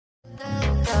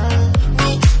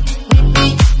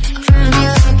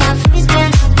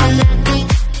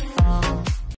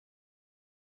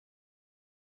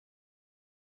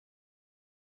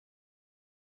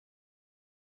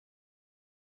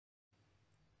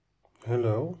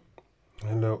Hello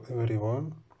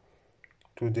everyone.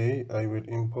 Today I will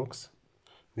unbox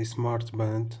the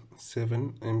Smartband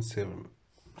 7 M7.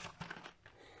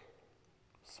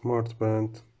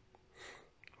 Smartband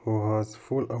who has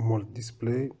full AMOLED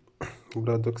display,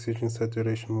 blood oxygen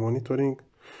saturation monitoring,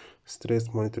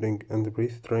 stress monitoring and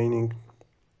breath training,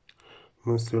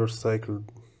 muscular cycle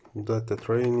data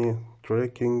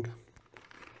tracking,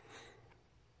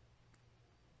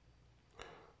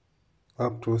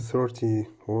 up to 30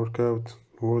 workout,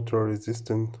 water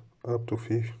resistant, up to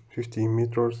 50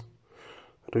 meters,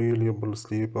 reliable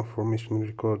sleep information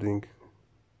recording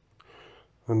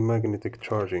and magnetic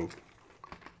charging.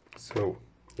 So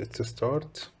let's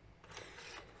start.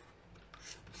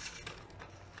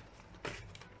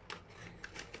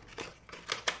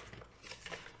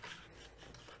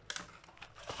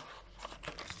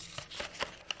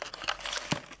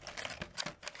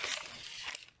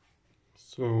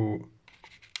 So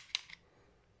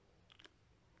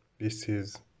this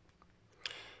is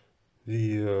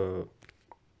the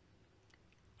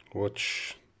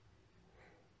watch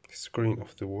screen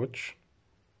of the watch.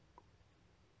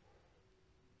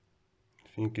 I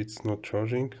think it's not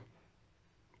charging.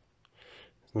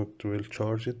 It's not well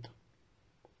charged.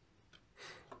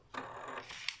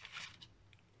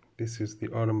 This is the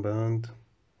armband,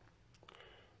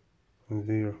 and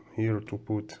they're here to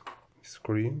put the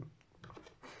screen.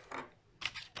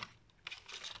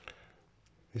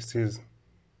 This is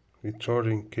the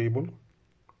charging cable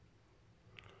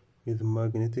with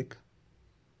magnetic,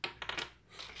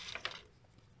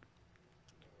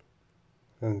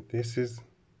 and this is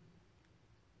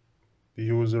the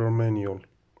user manual.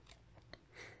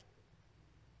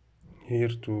 Here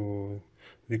to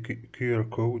the QR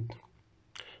code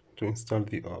to install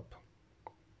the app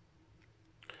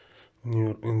on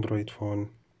your Android phone.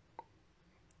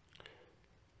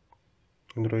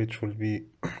 Android should be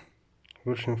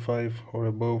version 5 or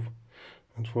above,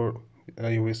 and for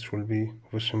iOS should be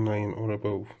version 9 or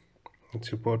above. It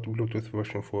supports Bluetooth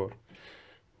version 4.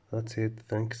 That's it.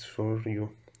 Thanks for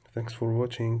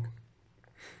watching.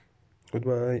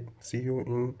 Goodbye. See you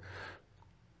in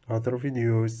other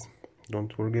videos.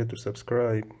 Don't forget to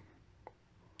subscribe.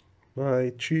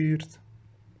 Bye. Cheers.